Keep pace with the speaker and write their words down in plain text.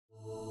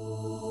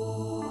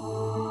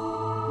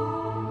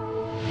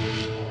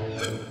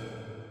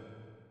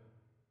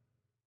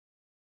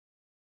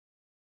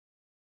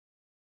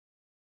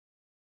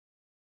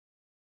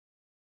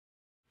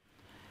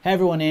Hey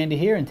everyone, Andy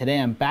here, and today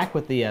I'm back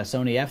with the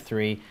Sony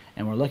F3,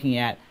 and we're looking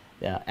at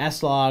the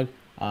S-Log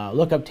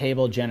lookup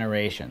table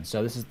generation.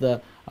 So this is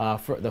the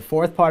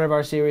fourth part of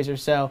our series or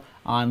so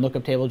on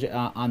lookup table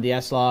on the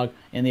S-Log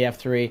in the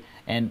F3,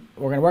 and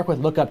we're going to work with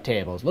lookup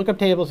tables. Lookup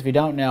tables, if you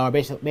don't know, are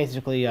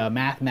basically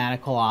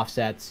mathematical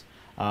offsets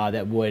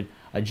that would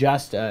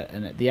adjust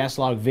the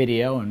S-Log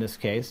video, in this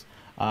case,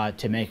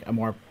 to make a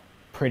more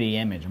pretty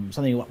image,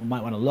 something you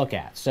might want to look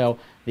at. So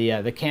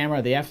the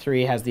camera, the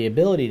F3, has the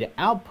ability to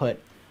output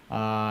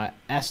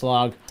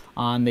S-Log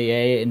on the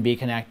A and B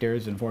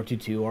connectors in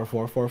 422 or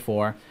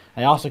 444.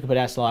 I also could put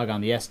S-Log on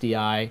the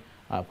SDI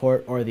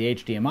port or the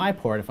HDMI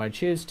port if I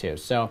choose to.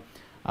 So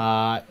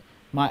I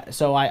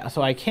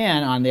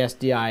can, on the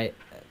SDI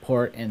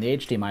port and the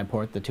HDMI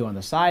port, the two on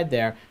the side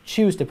there,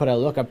 choose to put a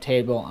lookup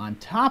table on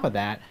top of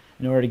that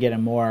in order to get a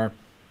more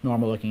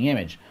normal looking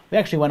image. We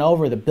actually went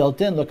over the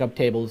built-in lookup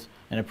tables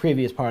in a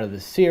previous part of the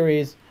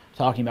series,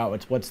 talking about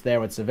what's there,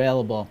 what's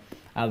available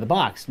out of the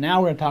box. Now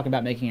we're going to talk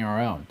about making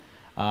our own.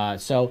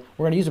 So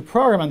we're going to use a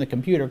program on the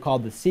computer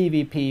called the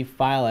CVP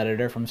File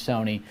Editor from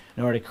Sony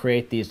in order to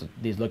create these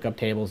lookup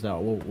tables that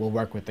will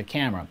work with the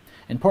camera.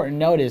 Important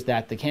note is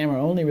that the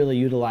camera only really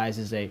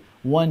utilizes a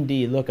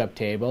 1D lookup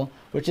table,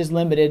 which is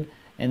limited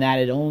in that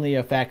it only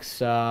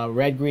affects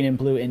red, green, and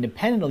blue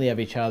independently of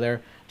each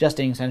other,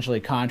 adjusting essentially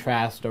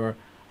contrast or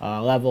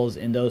levels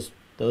in those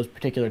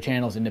particular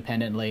channels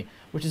independently,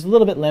 which is a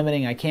little bit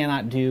limiting. I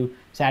cannot do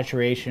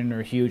saturation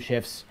or hue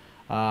shifts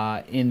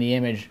in the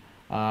image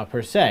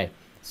per se.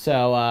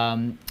 So,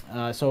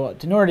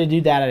 in order to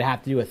do that, I'd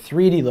have to do a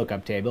 3D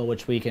lookup table,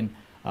 which we can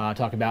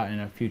talk about in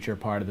a future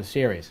part of the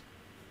series.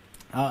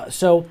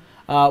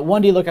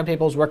 1D lookup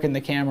tables work in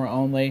the camera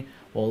only.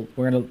 Well,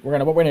 what we're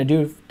gonna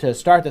do to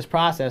start this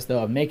process,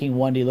 though, of making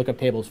 1D lookup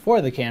tables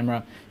for the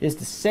camera is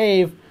to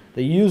save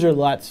the user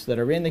LUTs that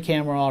are in the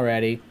camera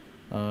already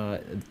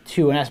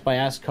to an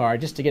S/S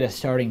card, just to get a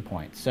starting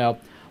point. So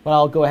what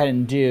I'll go ahead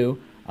and do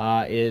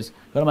is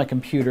go to my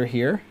computer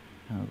here.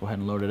 I'll go ahead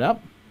and load it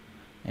up.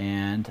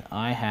 And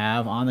I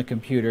have on the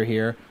computer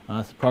here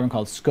a program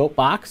called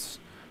Scopebox,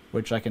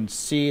 which I can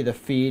see the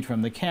feed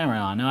from the camera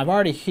on. Now I've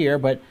already here,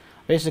 but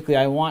basically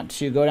I want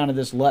to go down to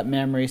this LUT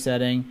memory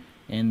setting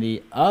in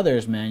the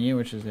Others menu,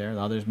 which is there, the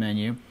Others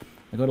menu.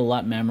 I go to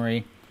LUT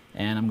memory,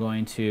 and I'm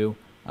going to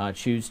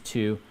choose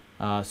to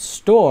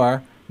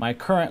store my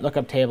current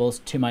lookup tables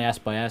to my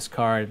S/S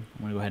card.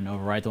 I'm going to go ahead and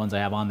overwrite the ones I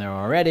have on there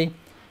already.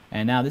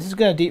 And now this is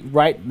going to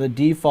write the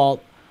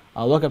default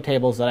lookup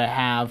tables that I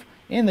have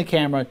in the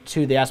camera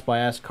to the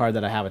S/S card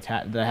that I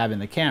have in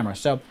the camera.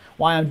 So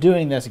why I'm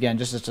doing this, again,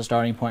 just as a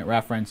starting point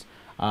reference,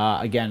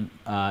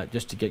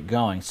 just to get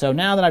going. So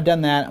now that I've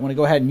done that, I'm going to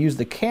go ahead and use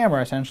the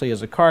camera essentially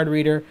as a card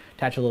reader,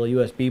 attach a little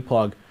USB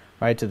plug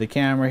right to the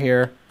camera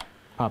here,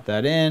 pop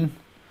that in.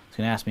 It's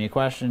going to ask me a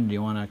question. Do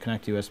you want to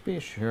connect to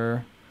USB?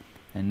 Sure.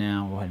 And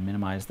now go ahead and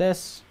minimize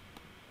this.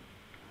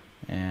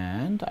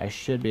 And I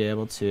should be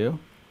able to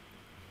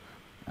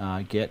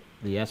get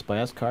the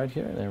S/S card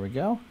here. There we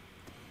go.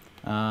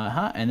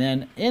 And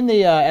then in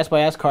the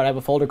S/S card, I have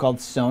a folder called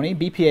Sony.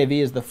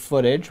 BPAV is the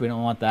footage. We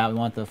don't want that. We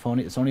want the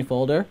Sony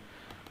folder,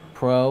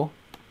 Pro,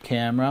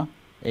 Camera,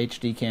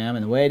 HD Cam,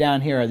 and way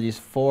down here are these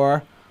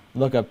 4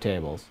 lookup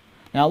tables.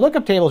 Now,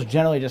 lookup tables,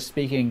 generally just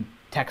speaking,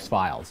 text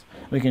files.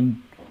 We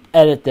can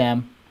edit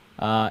them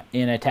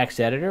in a text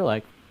editor,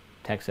 like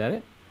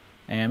TextEdit,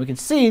 and we can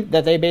see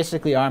that they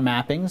basically are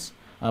mappings.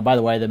 By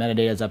the way, the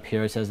metadata is up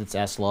here. It says it's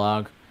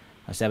S-Log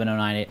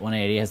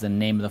 709.180, has the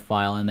name of the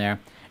file in there.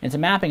 And it's a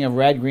mapping of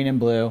red, green, and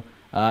blue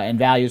and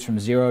values from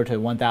 0 to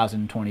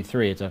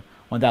 1023. It's a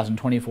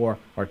 1024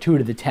 or 2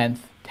 to the 10th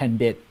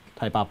 10-bit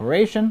type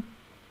operation.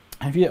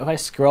 If I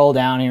scroll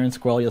down here and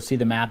scroll, you'll see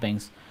the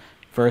mappings.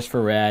 First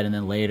for red, and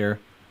then later,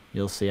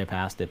 you'll see, I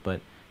passed it,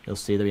 but you'll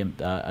see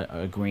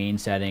a green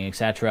setting,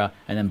 etc.,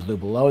 and then blue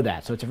below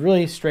that. So it's a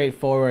really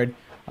straightforward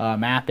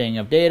mapping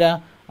of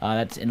data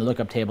that's in the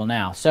lookup table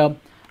now. So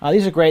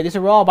these are great. These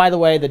are all, by the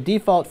way, the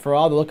default for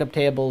all the lookup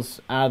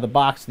tables out of the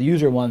box. The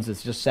user ones,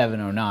 it's just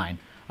 709,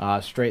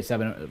 straight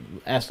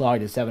S-Log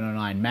to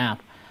 709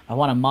 map. I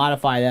want to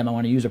modify them. I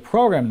want to use a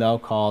program, though,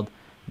 called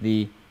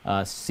the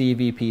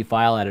CVP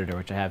File Editor,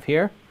 which I have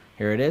here.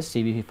 Here it is,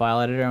 CVP File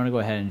Editor. I'm going to go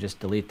ahead and just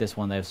delete this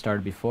one that I've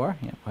started before.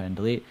 Yeah, go ahead and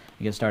delete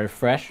and get started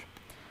fresh.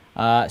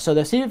 So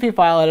the CVP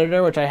File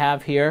Editor, which I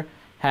have here,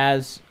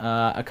 has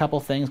a couple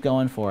things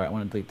going for it. I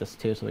want to delete this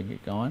too so we can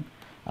get going.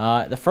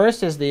 The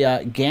first is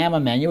the Gamma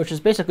menu, which is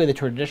basically the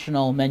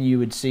traditional menu you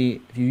would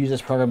see if you use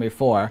this program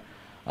before,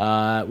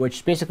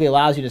 which basically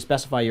allows you to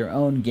specify your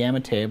own Gamma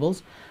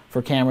tables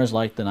for cameras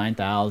like the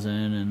 9000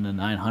 and the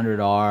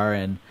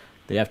 900R and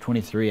the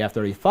F23,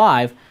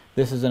 F35.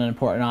 This is an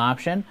important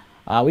option.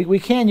 We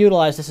can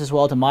utilize this as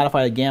well to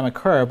modify the Gamma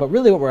curve, but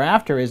really what we're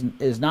after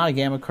is not a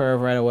Gamma curve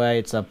right away.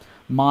 It's a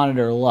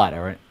monitor LUT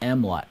or an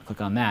MLUT.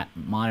 Click on that,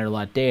 monitor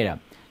LUT data.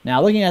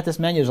 Now looking at this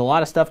menu, there's a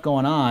lot of stuff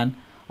going on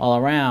all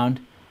around,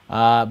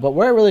 but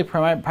we're really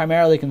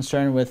primarily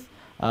concerned with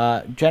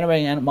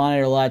generating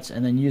monitor LUTs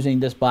and then using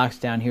this box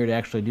down here to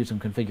actually do some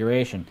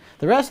configuration.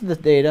 The rest of the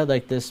data,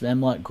 like this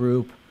MLUT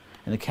group,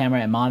 and the camera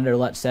and monitor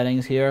LUT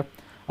settings here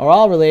are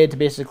all related to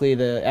basically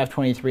the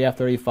F23,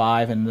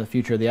 F35, and the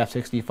future of the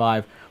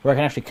F65, where I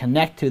can actually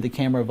connect to the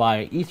camera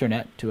via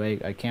Ethernet, to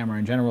a camera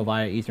in general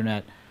via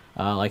Ethernet,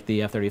 like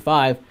the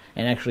F35,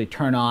 and actually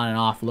turn on and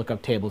off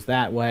lookup tables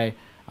that way,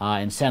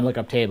 and send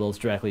lookup tables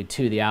directly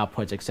to the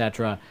outputs,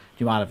 etc.,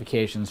 do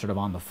modifications sort of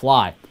on the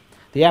fly.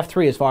 The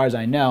F3, as far as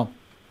I know,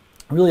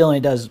 really only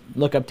does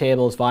lookup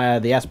tables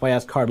via the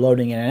S/S card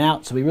loading in and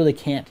out, so we really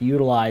can't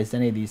utilize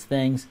any of these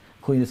things,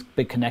 including this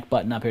big connect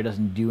button up here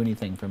doesn't do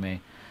anything for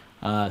me.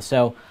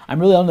 So I'm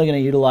really only going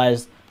to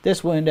utilize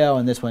this window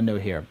and this window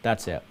here.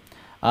 That's it.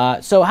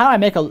 So how I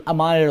make a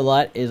monitor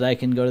LUT is I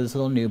can go to this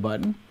little new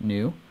button,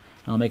 new,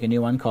 and I'll make a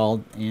new one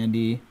called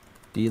Andy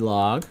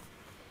DLog.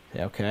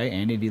 Okay,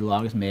 Andy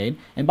DLog is made,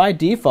 and by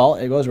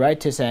default it goes right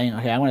to saying,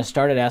 okay, I'm going to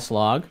start at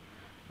S-Log,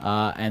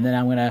 and then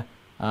I'm going to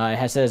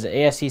it says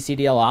ASC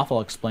CDL off.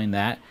 I'll explain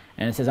that,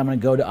 and it says I'm going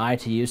to go to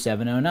ITU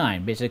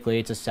 709. Basically,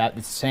 it's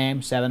the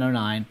same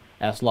 709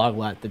 S-Log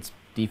LUT that's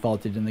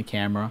defaulted in the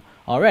camera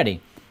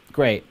already.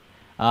 Great.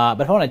 But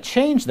if I want to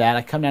change that,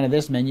 I come down to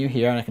this menu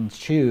here, and I can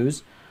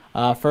choose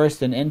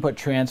first an input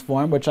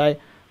transform, which I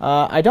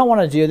don't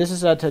want to do. This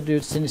is to do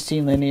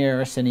scene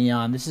linear or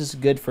cineon. This is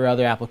good for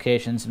other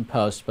applications in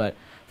post, but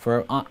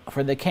for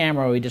the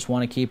camera, we just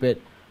want to keep it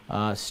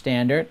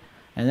standard.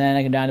 And then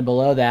I can down to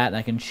below that, and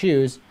I can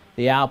choose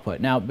the output.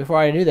 Now, before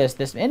I do this,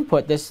 this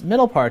input, this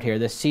middle part here,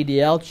 this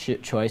CDL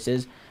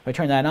choices, if I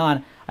turn that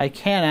on, I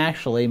can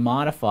actually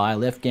modify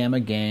lift, gamma,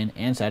 gain,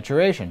 and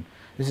saturation.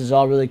 This is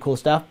all really cool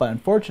stuff, but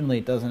unfortunately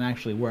it doesn't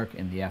actually work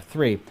in the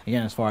F3.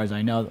 Again, as far as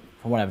I know,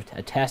 from what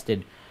I've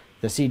tested,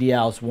 the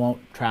CDLs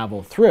won't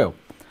travel through.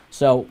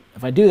 So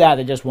if I do that,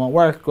 it just won't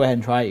work. Go ahead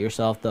and try it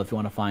yourself, though, if you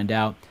want to find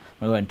out. I'm going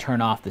to go ahead and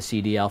turn off the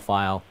CDL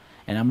file.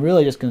 And I'm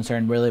really just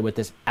concerned with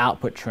this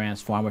output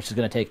transform, which is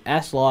going to take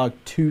S-Log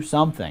to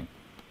something.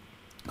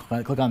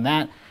 Click on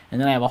that, and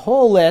then I have a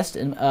whole list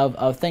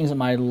of things in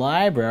my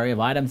library,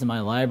 of items in my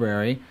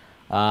library,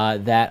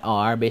 that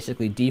are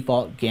basically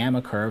default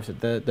gamma curves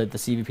that the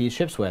CVP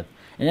ships with.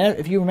 And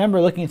if you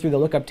remember looking through the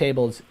lookup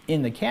tables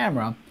in the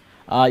camera,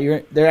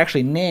 they're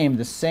actually named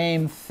the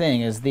same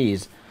thing as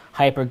these.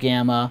 Hyper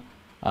gamma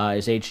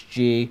is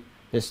HG.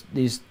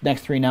 These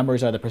next three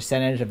numbers are the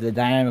percentage of the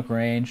dynamic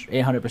range,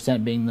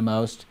 800% being the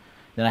most.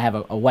 Then I have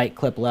a white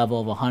clip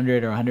level of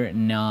 100 or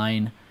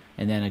 109,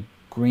 and then a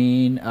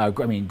gray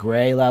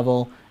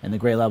level, and the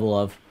gray level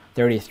of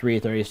 33,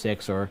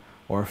 36, or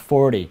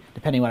 40,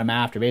 depending what I'm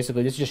after.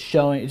 Basically, this is just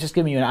showing, it's just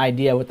giving you an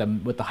idea what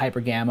the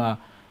hyper gamma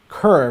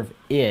curve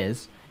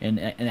is in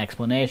an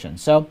explanation.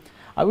 So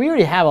we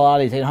already have a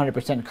lot of these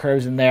 800%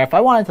 curves in there. If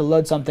I wanted to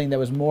load something that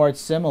was more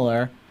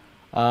similar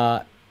to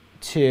what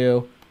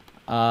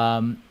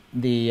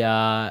the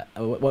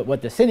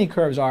Cine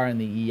curves are on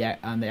the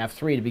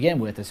F3 to begin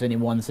with, the Cine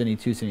 1, Cine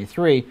 2, Cine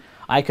 3,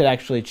 I could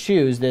actually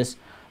choose this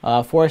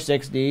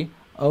 460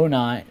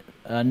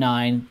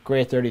 09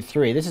 gray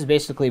 33. This is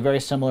basically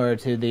very similar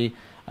to the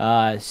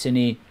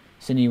Cine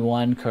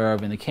 1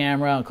 curve in the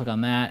camera. I'll click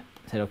on that,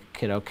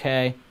 hit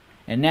OK,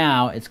 and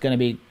now it's going to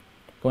be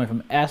going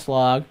from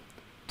S-Log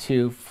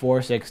to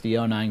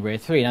 460 09 gray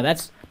 3. Now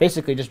that's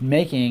basically just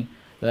making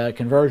the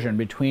conversion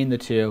between the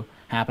two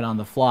happen on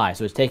the fly.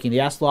 So it's taking the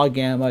S-Log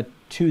gamma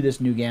to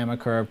this new gamma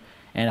curve,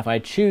 and if I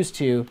choose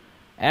to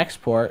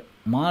export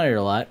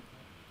monitor LUT,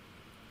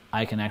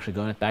 I can actually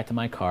go back to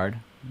my card,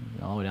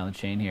 all the way down the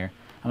chain here.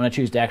 I'm going to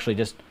choose to actually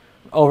just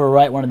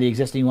overwrite one of the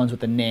existing ones with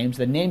the names.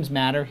 The names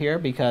matter here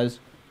because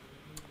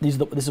this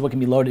is what can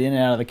be loaded in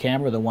and out of the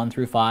camera, the 1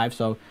 through 5,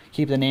 so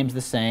keep the names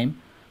the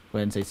same. Go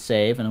ahead and say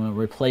save, and I'm going to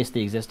replace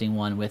the existing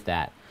one with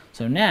that.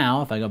 So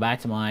now, if I go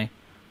back to my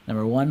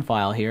number 1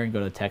 file here and go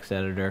to the text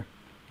editor,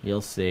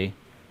 you'll see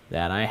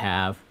that I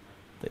have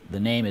the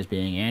name as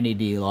being Andy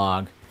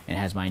DLog, and it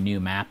has my new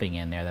mapping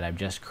in there that I've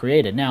just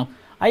created. Now,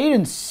 I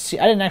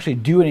didn't actually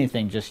do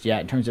anything just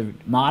yet in terms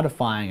of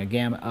modifying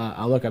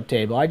a lookup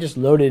table. I just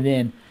loaded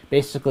in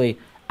basically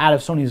out of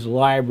Sony's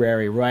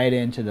library right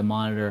into the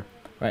monitor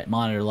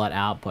LUT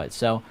output.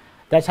 So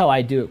that's how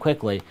I do it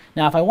quickly.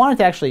 Now, if I wanted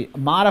to actually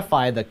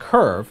modify the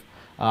curve,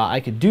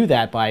 I could do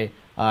that by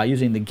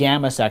using the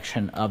gamma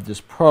section of this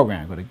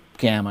program. Go to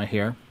gamma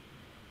here,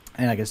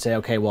 and I can say,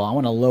 okay, well, I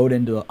want to load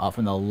into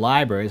from the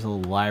library. There's a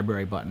little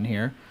library button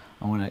here.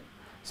 I want to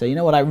say, you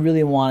know what I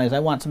really want is I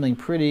want something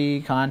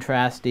pretty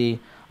contrasty.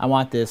 I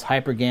want this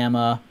hyper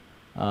gamma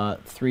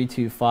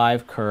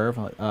 325 curve,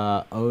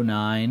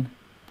 09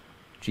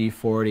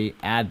 G40.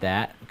 Add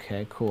that.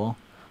 Okay, cool.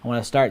 I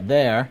want to start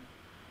there,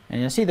 and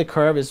you see the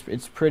curve is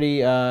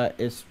pretty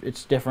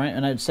it's different.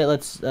 And I'd say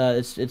this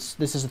is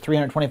a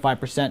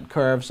 325%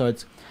 curve, so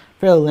it's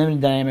fairly limited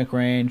dynamic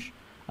range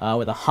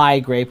with a high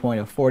gray point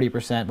of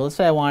 40%. But let's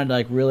say I wanted to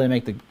like really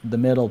make the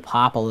middle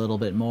pop a little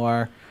bit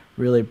more,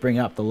 really bring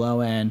up the low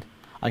end.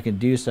 I can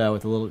do so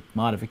with a little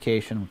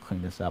modification. We'll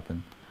clean this up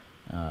in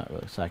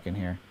a second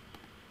here.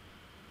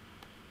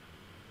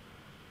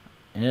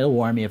 And it'll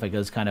warn me if it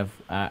goes kind of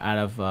out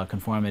of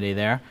conformity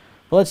there.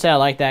 But let's say I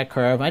like that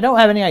curve. I don't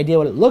have any idea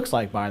what it looks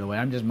like, by the way.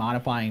 I'm just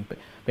modifying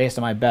based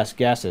on my best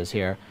guesses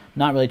here. I'm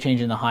not really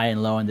changing the high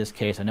and low in this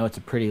case. I know it's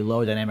a pretty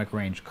low dynamic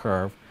range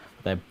curve,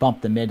 but I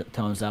bumped the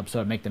mid-tones up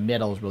so I make the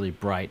middles really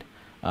bright.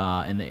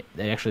 And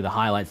actually the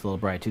highlight's a little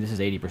bright too. This is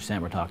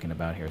 80% we're talking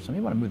about here. So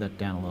maybe I want to move that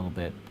down a little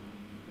bit.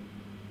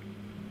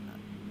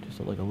 Just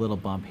like a little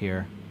bump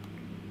here,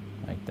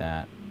 like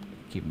that.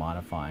 Keep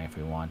modifying if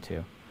we want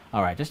to.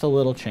 All right, just a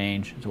little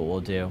change is what we'll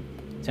do.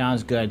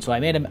 Sounds good. So I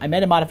made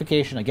a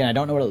modification. Again, I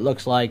don't know what it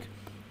looks like,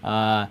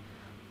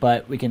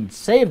 but we can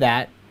save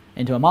that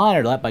into a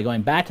monitor LUT by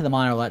going back to the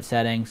monitor LUT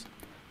settings.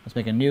 Let's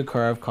make a new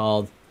curve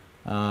called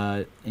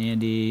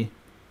Andy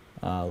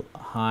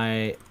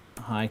High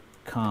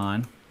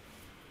Con.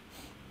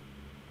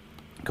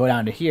 Go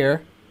down to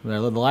here with our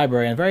little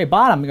library. And at the very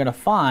bottom, you're going to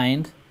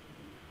find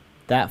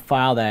that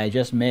file that I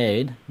just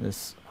made,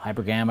 this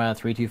Hypergamma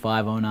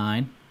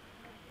 32509. It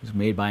was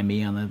made by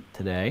me on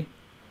today.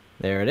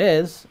 There it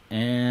is,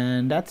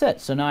 and that's it.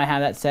 So now I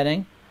have that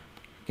setting.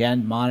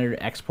 Again, monitor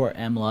export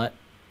mlut.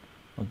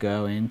 We'll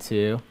go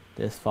into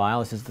this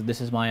file.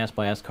 This is my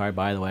S/S card,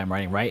 by the way. I'm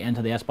writing right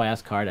into the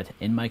S/S card that's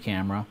in my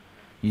camera,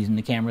 using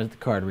the camera as the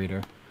card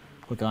reader.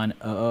 Click on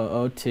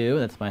 0002.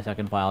 That's my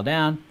second file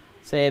down.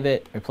 Save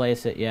it,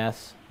 replace it,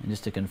 yes. And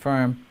just to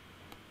confirm,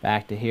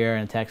 back to here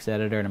in text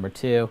editor number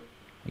 2.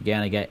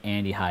 Again, I get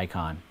Andy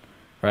Hycon,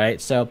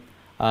 right? So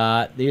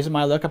these are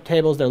my lookup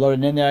tables. They're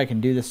loaded in there. I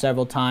can do this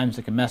several times.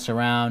 I can mess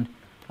around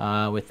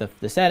with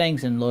the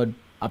settings and load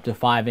up to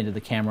 5 into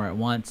the camera at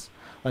once.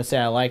 Let's say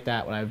I like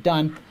that, what I've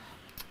done.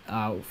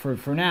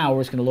 For now,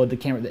 we're just going to load the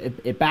camera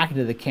it back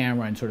into the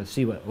camera and sort of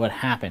see what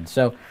happens.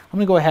 So I'm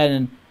going to go ahead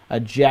and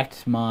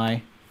eject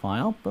my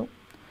file. Boom.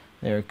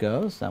 There it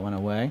goes. That went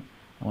away.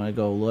 I want to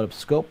go load up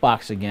Scope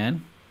Box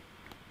again.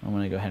 I'm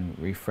going to go ahead and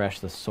refresh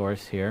the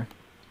source here.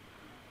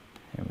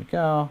 Here we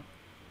go.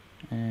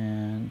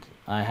 And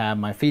I have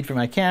my feed for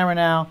my camera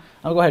now.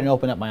 I'll go ahead and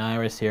open up my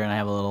iris here, and I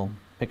have a little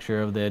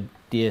picture of the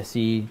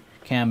DSC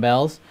cam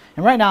bells.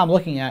 And right now I'm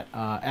looking at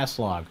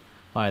S-Log,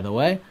 by the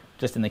way,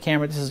 just in the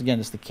camera. This is, again,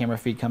 just the camera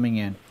feed coming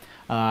in.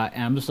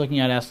 And I'm just looking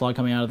at S-Log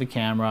coming out of the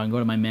camera. I can go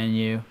to my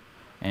menu,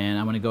 and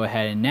I'm going to go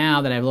ahead, and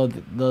now that I've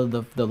loaded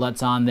the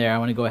LUTs on there, I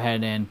want to go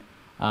ahead and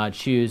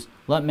choose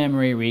LUT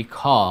Memory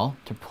Recall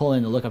to pull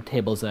in the lookup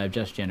tables that I've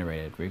just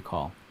generated.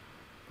 Recall.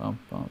 Boom,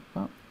 boom,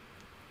 boom.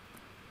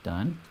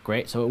 Done.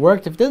 Great. So it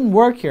worked. If it doesn't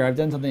work here, I've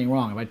done something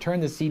wrong. If I turn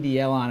the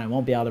CDL on, I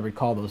won't be able to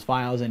recall those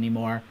files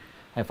anymore.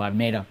 If I've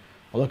made a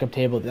lookup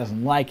table that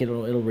doesn't like it,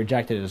 it'll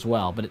reject it as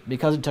well. But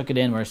because it took it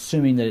in, we're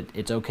assuming that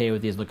it's okay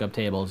with these lookup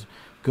tables,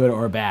 good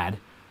or bad.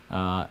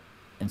 And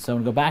so I'm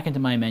going to go back into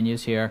my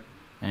menus here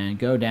and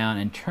go down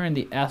and turn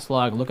the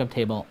S-Log lookup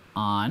table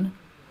on.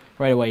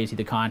 Right away you see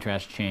the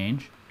contrast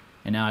change.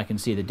 And now I can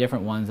see the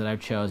different ones that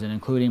I've chosen,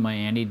 including my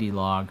Andy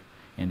D-Log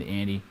and the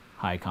Andy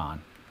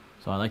Hycon.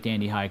 So I like the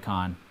Andy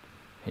Hycon.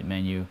 Hit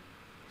menu,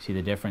 see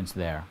the difference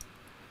there.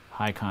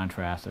 High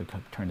contrast. I'll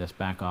turn this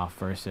back off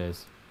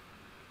versus,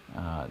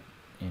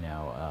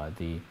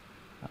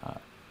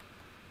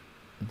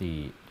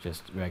 the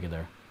just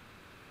regular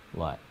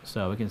LUT.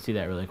 So we can see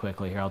that really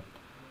quickly here.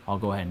 I'll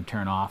go ahead and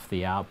turn off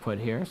the output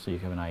here so you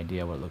have an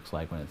idea what it looks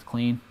like when it's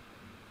clean.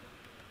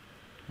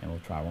 And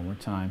we'll try one more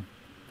time.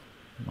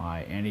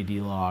 My Andy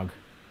D-Log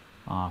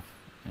off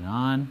and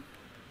on,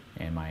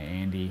 and my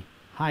Andy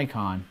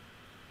Hycon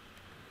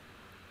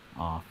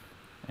off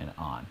and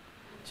on.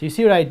 So you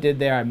see what I did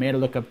there. I made a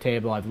lookup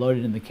table. I've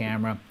loaded in the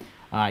camera.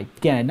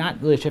 Again, I'm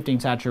not really shifting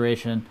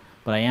saturation,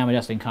 but I am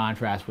adjusting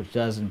contrast, which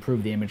does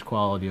improve the image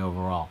quality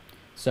overall.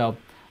 So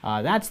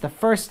that's the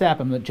first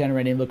step. I'm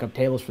generating lookup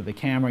tables for the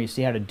camera. You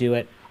see how to do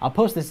it. I'll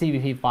post the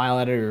CVP File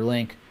Editor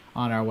link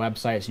on our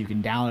website so you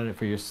can download it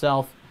for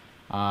yourself.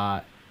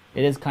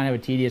 It is kind of a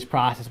tedious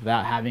process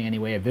without having any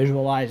way of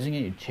visualizing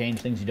it. You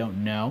change things you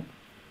don't know.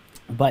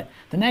 But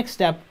the next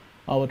step,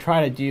 we'll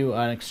try to do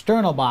an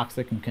external box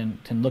that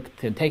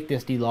can take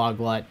this D-Log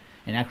LUT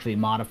and actually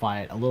modify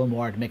it a little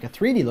more to make a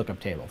 3D lookup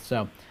table.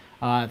 So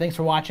thanks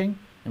for watching,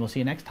 and we'll see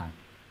you next time.